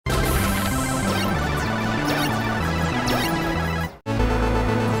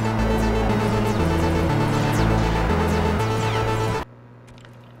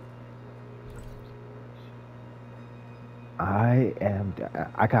am.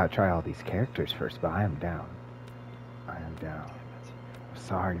 I gotta try all these characters first, but I am down. I am down. I'm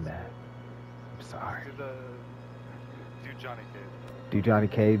sorry, man. I'm sorry. Do Johnny Cage. Do Johnny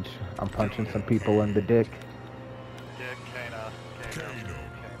Cage. I'm punching some people in the dick. Dick, Kano. I'm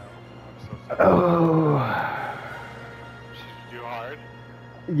so sorry. Oh. Do hard?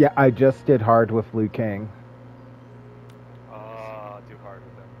 Yeah, I just did hard with Liu Kang. Do hard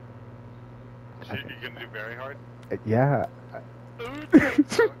with him. You gonna do very hard? Yeah. Oh,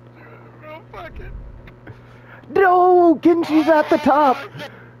 fuck it. No, Genji's at the top.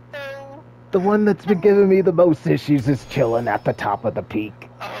 The one that's been giving me the most issues is chilling at the top of the peak.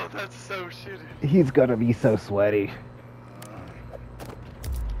 Oh, that's so shitty. He's gonna be so sweaty.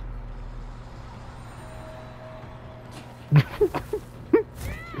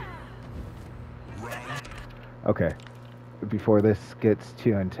 Okay, before this gets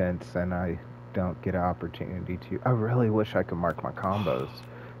too intense and I don't get an opportunity to... I really wish I could mark my combos.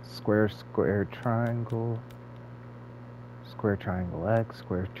 Square, square, triangle. Square, triangle, X.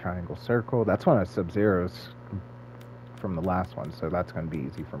 Square, triangle, circle. That's one of Sub-Zero's from the last one, so that's going to be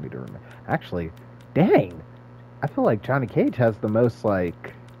easy for me to remember. Actually, dang! I feel like Johnny Cage has the most,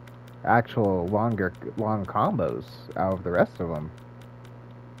 like, actual long combos out of the rest of them.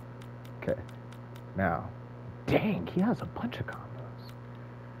 Okay, now... Dang, he has a bunch of combos.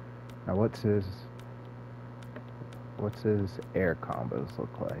 Now what's his air combos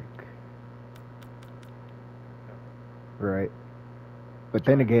look like? Right. But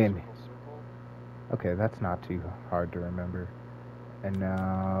then again, okay, that's not too hard to remember. And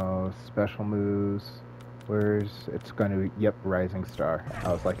now special moves. It's going to be, yep, Rising Star.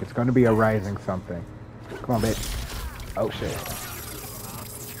 I was like, it's going to be a rising something. Come on, bitch. Oh shit.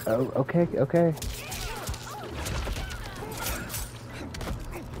 Oh, okay, okay.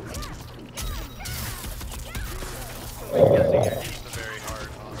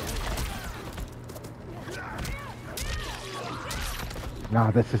 No,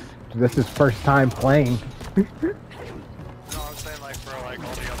 this is first time playing. No, I'm saying like for like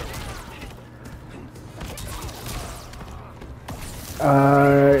all the other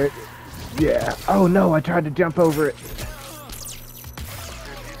ones. Yeah. Oh no, I tried to jump over it. Dude,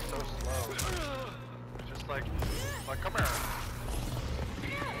 he's so slow. Just like come here.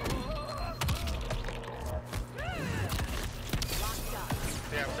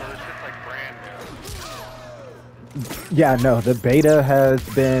 Damn, so this shit's like brand new. Yeah, no, the beta has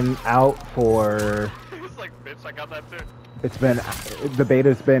been out for... It's like, bitch, I got that too. The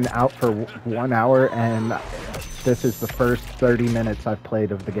beta's been out for 1 hour, and this is the first 30 minutes I've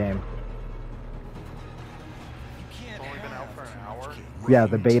played of the game. It's only been out for an hour? Yeah,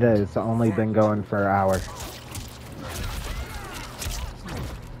 the beta has only been going for an hour. So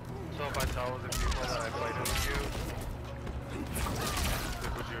if I tell the people that I played it with you,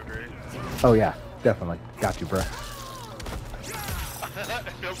 would you agree? Oh yeah, definitely. Got you, bro.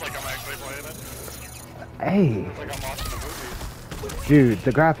 It feels like I'm actually playing it. Hey. It's like I'm watching a movie. Dude,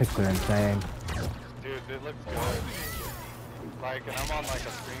 the graphics are insane. Dude, it looks good. Like, and I'm on like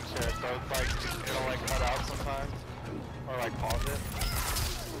a screen share, so it's like, it'll like cut out sometimes. Or like pause it.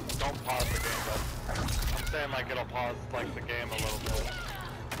 Don't pause the game, but I'm saying like it'll pause like the game a little bit.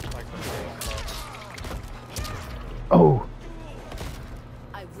 Like the video. Oh.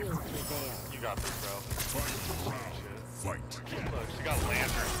 I will prevail. You got this, bro. Fight. Look, she got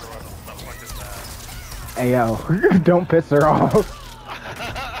lanterns for what the fuck is that? Hey yo, don't piss her off.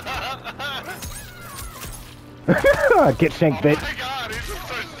 Get shanked, bitch. Oh my god, he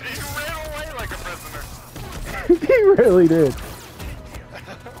ran away like a prisoner. He really did.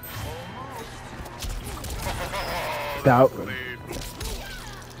 That.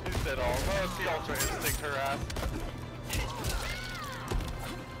 He said, oh, the Ultra Instinct her ass.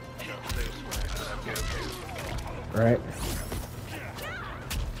 Right.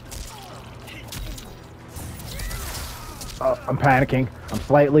 Oh, I'm panicking. I'm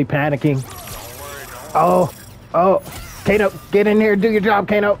slightly panicking. Oh, oh, Kano, get in here, do your job,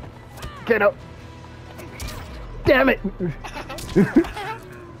 Kano. Kano. Damn it. Damn.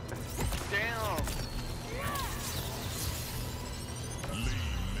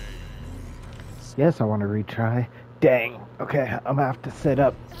 Yes, I want to retry. Dang. Okay, I'm gonna have to sit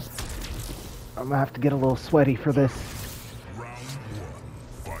up. I'm gonna have to get a little sweaty for this.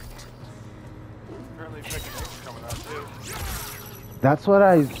 Apparently Chicken X coming out too. That's what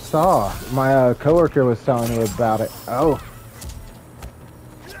I saw. My coworker was telling me about it. Oh.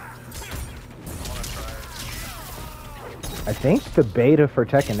 I think the beta for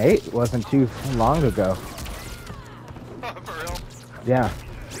Tekken 8 wasn't too long ago. For real? Yeah.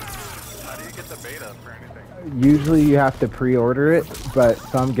 How do you get the beta for anything? Usually you have to pre-order it, but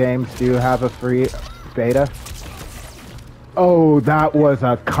some games do have a free beta. Oh, that was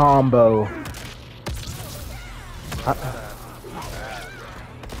a combo. Oh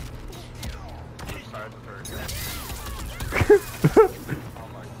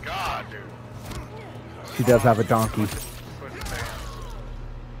my god, dude. She does have a donkey. Switch fans.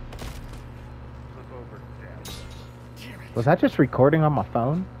 Flip over. Damn. Was that just recording on my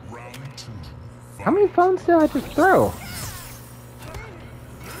phone? How many phones did I just throw? Dude,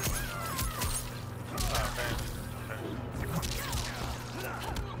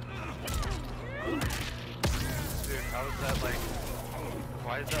 how is that like?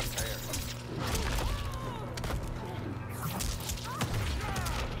 Why is that fair?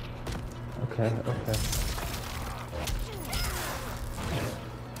 Okay, okay.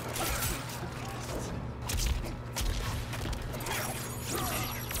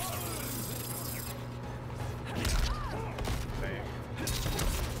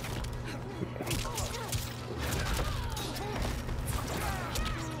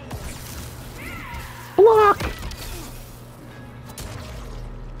 Block!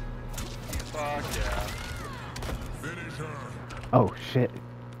 Fuck yeah. Oh shit.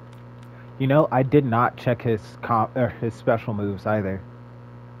 You know, I did not check his his special moves either.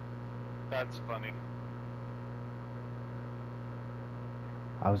 That's funny.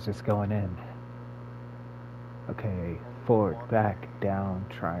 I was just going in. Okay, forward, back, down,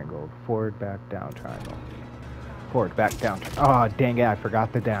 triangle. Forward, back, down, triangle. Forward, back, down. Oh, dang it, I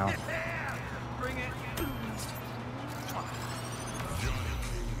forgot the down.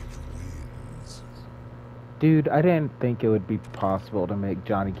 Dude, I didn't think it would be possible to make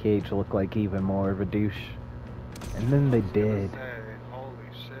Johnny Cage look like even more of a douche. And then they did. Holy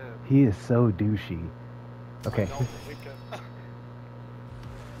shit. He is so douchey. Okay. Don't think it.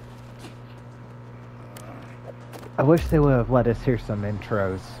 I wish they would have let us hear some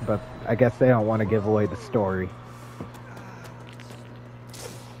intros, but I guess they don't want to give away the story.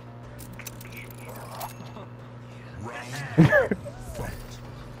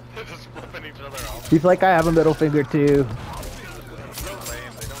 They're just flipping each other off. He's like, I have a middle finger too. So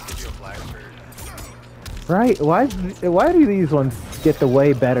lame, they don't give you a black shirt. Right? Why do these ones get the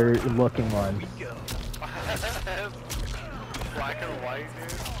way better looking ones? Black and white,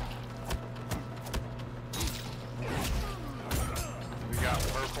 dude. We got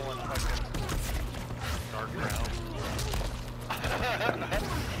purple and fucking dark brown.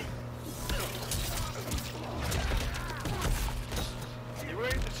 You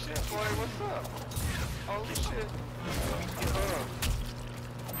ain't the shit, boy. What's up? Oh shit.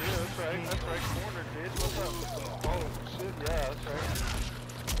 Yeah, that's right. That's right. Corner, bitch. What's up? Oh shit. Yeah, that's right.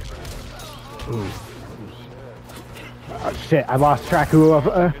 Ooh. Oh, Oh, shit, I lost track who of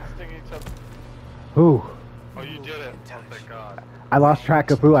Good sting each other. who. Oh, you did it. Oh, thank God. I lost track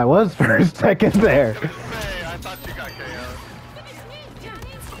of who I was for a second there. I was gonna say, I thought you got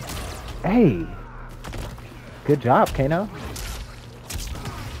KO'd. Hey. Good job, Kano.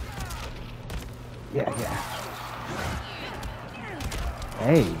 Yeah, yeah.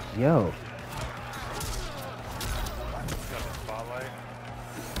 Hey, yo. Got the spotlight.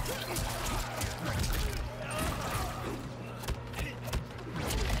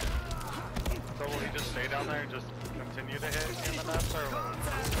 So will he just stay down there and just continue to hit in the mess, or what?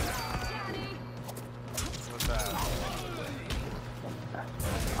 What's that?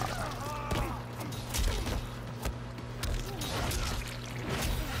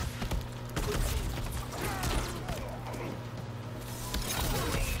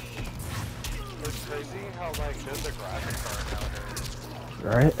 It's crazy how like good the graphics are nowadays.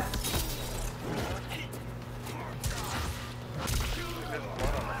 Right? There's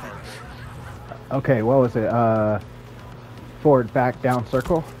blood on the carpet. Okay, what was it? Forward, back, down,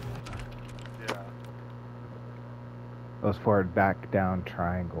 circle? Yeah. It was forward, back, down,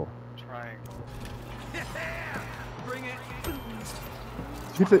 triangle. Triangle.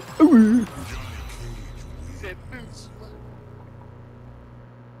 He said, ooh. He said boots.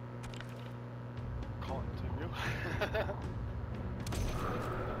 Continue.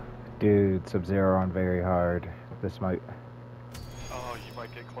 Dude, Sub-Zero on very hard. This might... Oh, you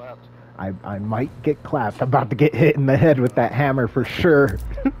might get clapped. I might get clapped. I'm about to get hit in the head with that hammer for sure.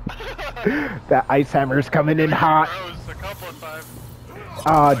 That ice hammer is coming in hot. Rose a couple of times.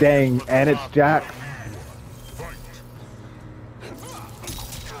 Aw, dang. And it's Jack.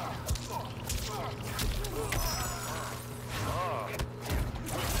 Oh.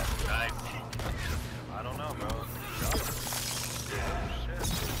 Nice. I don't know, bro. Oh, shit.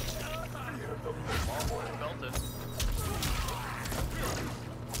 Felt it.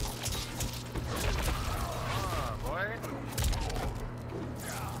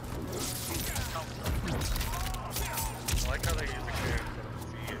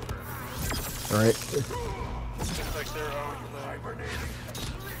 Right. It's like their own thing.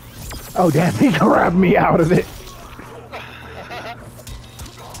 Oh damn, he grabbed me out of it.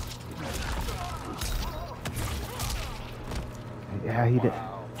 Yeah, he did.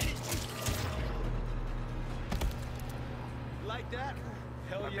 Like that?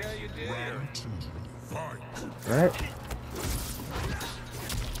 Hell yeah, you did. Round 2, fight. Right.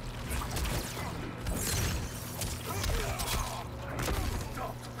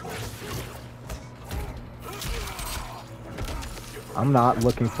 I'm not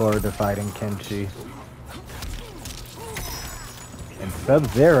looking forward to fighting Kenshi. And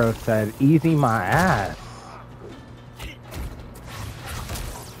Sub-Zero said, easy my ass.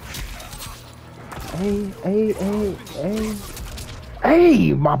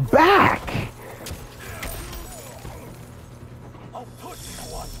 Hey, my back! Final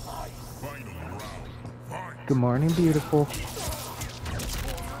round, fight. Good morning, beautiful.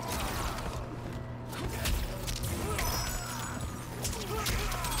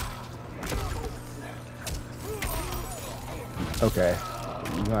 Okay,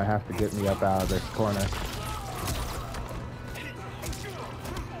 you're gonna have to get me up out of this corner.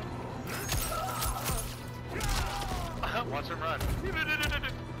 Watch him run.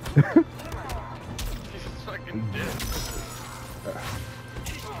 He's fucking dead.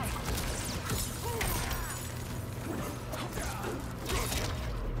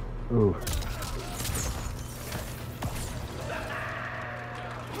 Ooh.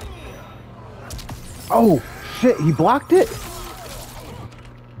 Oh, shit, he blocked it?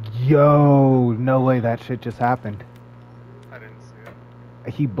 Yo, no way that shit just happened. I didn't see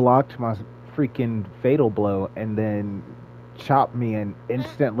it. He blocked my freaking fatal blow and then chopped me and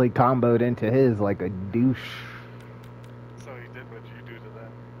instantly comboed into his like a douche. So he did what you do to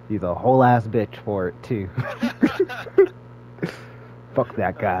them. He's a whole ass bitch for it too. Fuck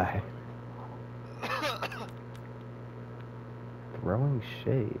that guy. Throwing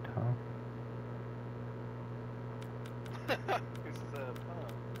shade, huh? He said,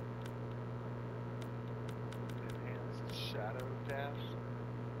 enhanced shadow dash.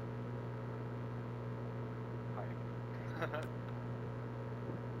 Hype.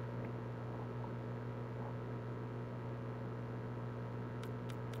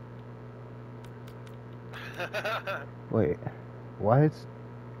 Wait, why is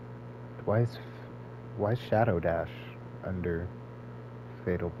Shadow Dash under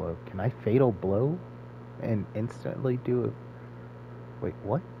Fatal Blow? Can I Fatal Blow and instantly do it? Wait,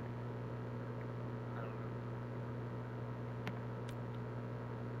 what?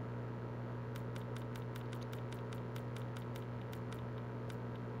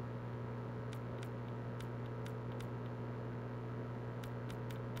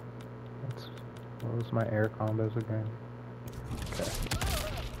 What was my air combos again? Okay.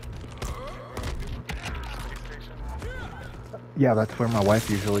 Yeah, that's where my wife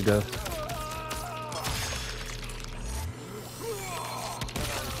usually goes.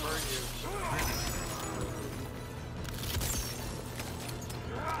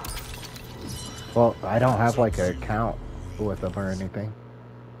 Well, I don't have like an account with them or anything.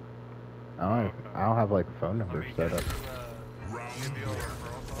 I don't have like a phone number set up.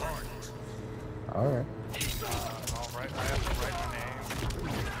 Alright. I have to write my name,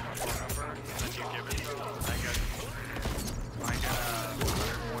 phone number, and then you give it to them. I get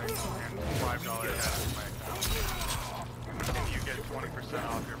 100 points and $5 add to my account. And you get 20%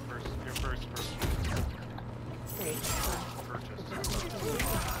 off your first purchase.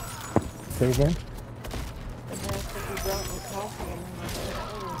 Say again?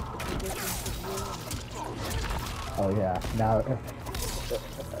 Oh yeah, now,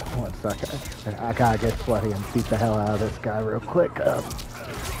 one second. I gotta get sweaty and beat the hell out of this guy real quick.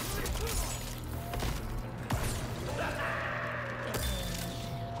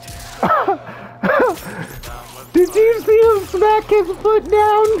 Did you see him smack his foot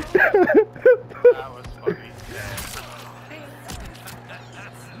down? That was funny.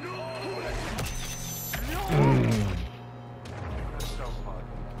 That's so fun.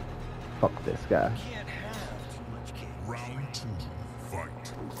 Fuck this guy. Round 2,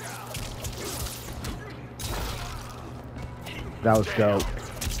 fight. That was dope.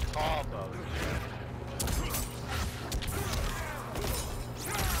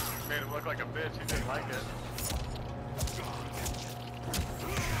 Made him look like a bitch, he didn't like it.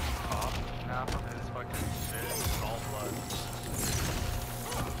 Pop half of his fucking shit, it's all blood.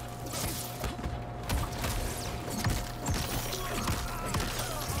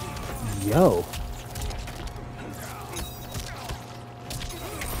 Yo.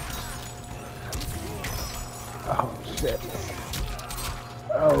 Oh shit.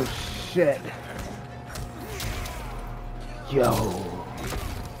 Oh shit. Yo.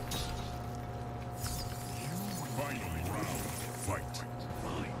 Final round. Fight.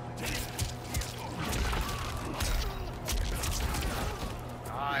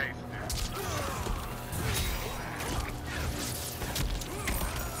 Nice,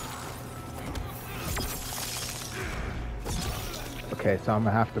 Okay, so I'm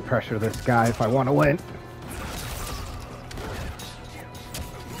gonna have to pressure this guy if I want to win.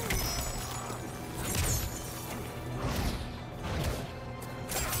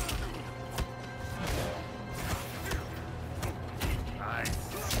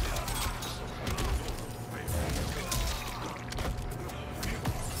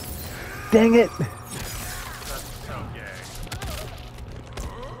 Dang it! That's so gay.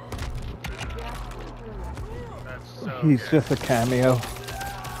 That's so He's gay. just a cameo.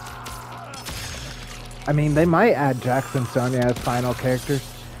 I mean, they might add Jax and Sonya as final characters.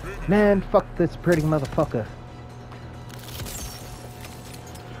 Man, fuck this pretty motherfucker.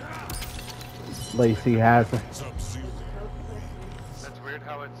 Lacey has. Sub-Zero. That's weird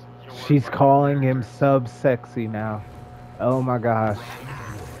how it's your She's final calling him character. sub-sexy now. Oh my gosh.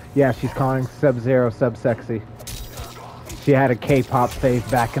 Yeah, she's calling Sub-Zero sub-sexy. She had a K-pop phase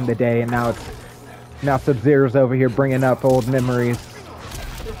back in the day, and now Sub-Zero's over here bringing up old memories.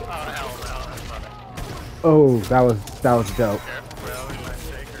 Oh, hell no, that's funny. Oh, that was dope. Careful, bro, you might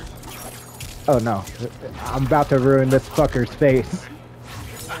shake her. Oh no, I'm about to ruin this fucker's face.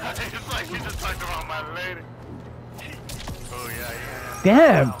 It's like you just talked about my lady. Oh, yeah.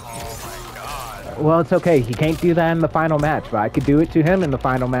 Damn. Oh, my God. Well, it's okay. He can't do that in the final match, but I could do it to him in the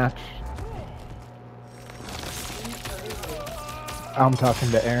final match. I'm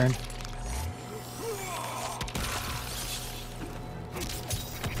talking to Aaron.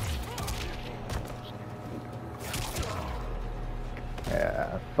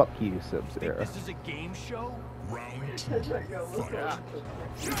 Yeah, fuck you, Sub-Zero. This is a game show? Round 2. Fight.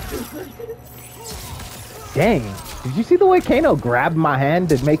 Dang, did you see the way Kano grabbed my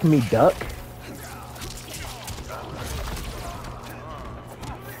hand and making me duck?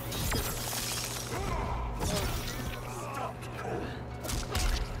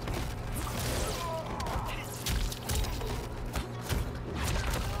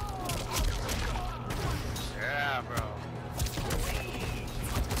 Yeah, bro.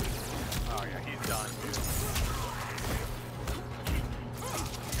 Oh, yeah, he's done, dude.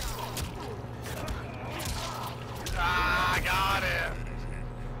 Ah, I got him.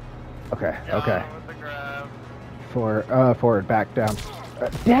 Okay, Got okay. him with the grab. Forward, back down.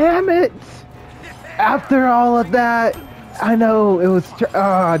 Damn it! After all of that, I know it was.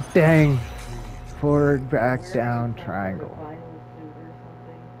 Dang. Forward, back down, triangle.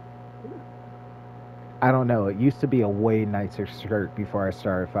 I don't know. It used to be a way nicer shirt before I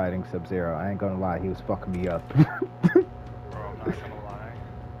started fighting Sub-Zero. I ain't gonna lie, he was fucking me up. Bro, I'm not gonna lie.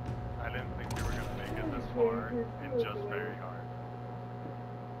 I didn't think we were gonna make it this far in just very hard.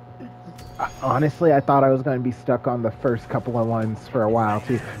 Honestly, I thought I was gonna be stuck on the first couple of ones for a while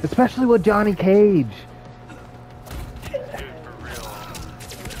too, especially with Johnny Cage. Dude, for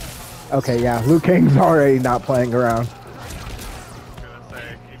real. Okay, yeah, Liu Kang's already not playing around. I was gonna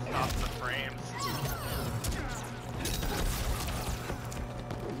say, he stopped the frames.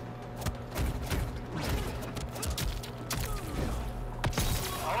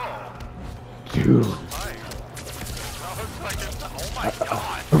 Oh, Dude. nice. That looks like it's, oh my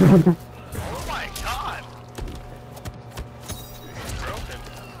god. Oh my god. He's broken.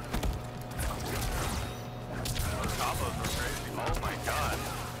 Those combos were crazy. Oh my god.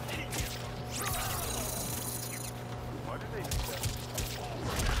 Why did they do that?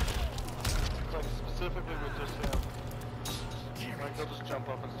 Like specifically with just him. Like they'll just jump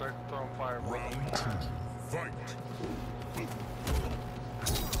up and start throwing fireballs. Round 2. Fight.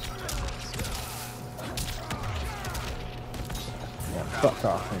 Yeah, fuck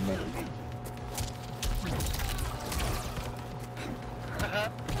off, man.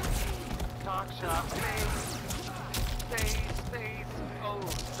 Knock shot, face, oh,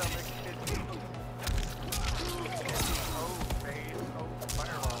 stomach, kidney. Oh, face, oh,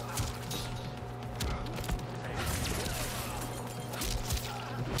 fireball.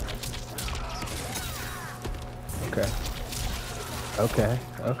 Okay.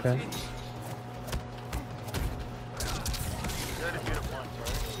 Okay. You already beat him once,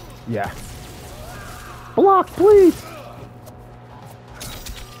 right? Yeah. Block, please!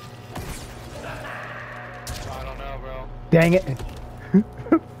 I don't know, bro. Dang it.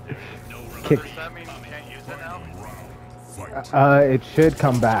 Kick. Does that mean you can't use it now? Fight. It should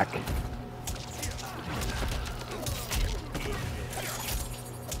come back.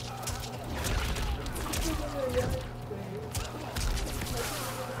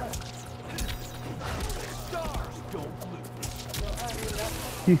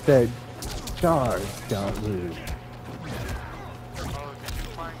 He said, charge, don't lose. Oh, did you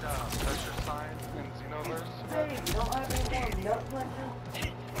find pressure sign in Xenoverse? Hey, you don't have any more nut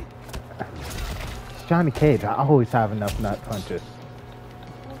punches? It's Johnny Cage. I always have enough nut punches.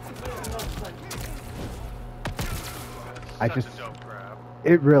 What's the good nut punches? I Such just- a dope grab.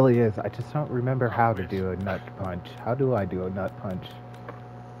 It really is. I just don't remember how to do a nut punch. How do I do a nut punch?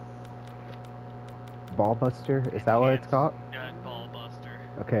 Ball buster? Is that what it's called? Yeah, ball buster.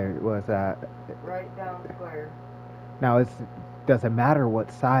 Okay, what is that? Right down square. Now, does it matter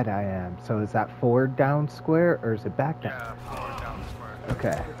what side I am? So is that forward down square or is it back down? Yeah, forward down square.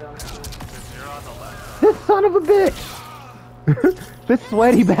 Okay. Down square. Because you're on the left. This son of a bitch! This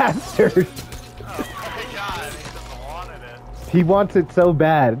sweaty bastard! Oh my god, he just wanted it. He wants it so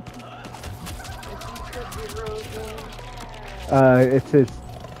bad. It's his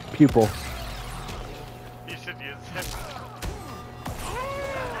pupil. You should use it.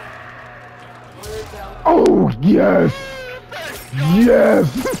 Oh, yes! Yes!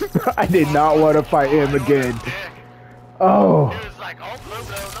 I did not want to fight him again. Dick. Oh. He was like, oh, no,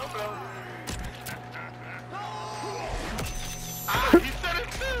 bro, no, bro. Ah, he said it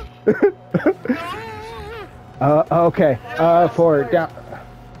too. Okay. Forward, down.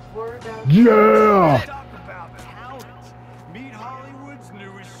 Forward down. Yeah! Talk about talent. Meet Hollywood's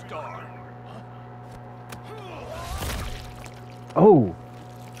newest star. Oh.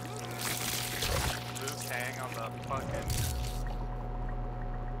 Luke Kang on the fucking.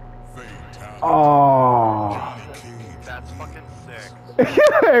 Fatality. Oh. Johnny Cage. That's fucking sick.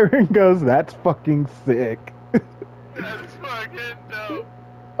 Aaron goes, that's fucking sick. That's fucking dope.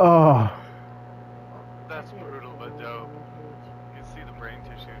 Oh. That's brutal but dope. You can see the brain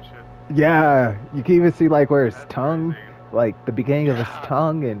tissue and shit. Yeah. You can even see, like, where his That's tongue, crazy. like, the beginning of his Yeah.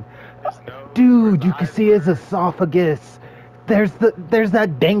 tongue, and... His nose, Dude, you his can see his esophagus. There's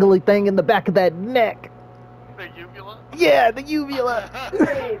that dangly thing in the back of that neck. The uvula? Yeah, the uvula.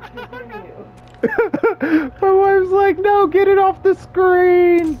 Great, continue. My wife's like, no, get it off the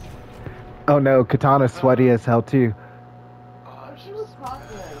screen. Oh no, Katana's sweaty as hell too. Oh, She was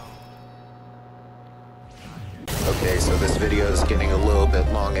confident. Okay, so this video is getting a little bit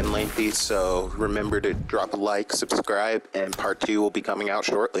long and lengthy, so remember to drop a like, subscribe, and part 2 will be coming out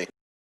shortly.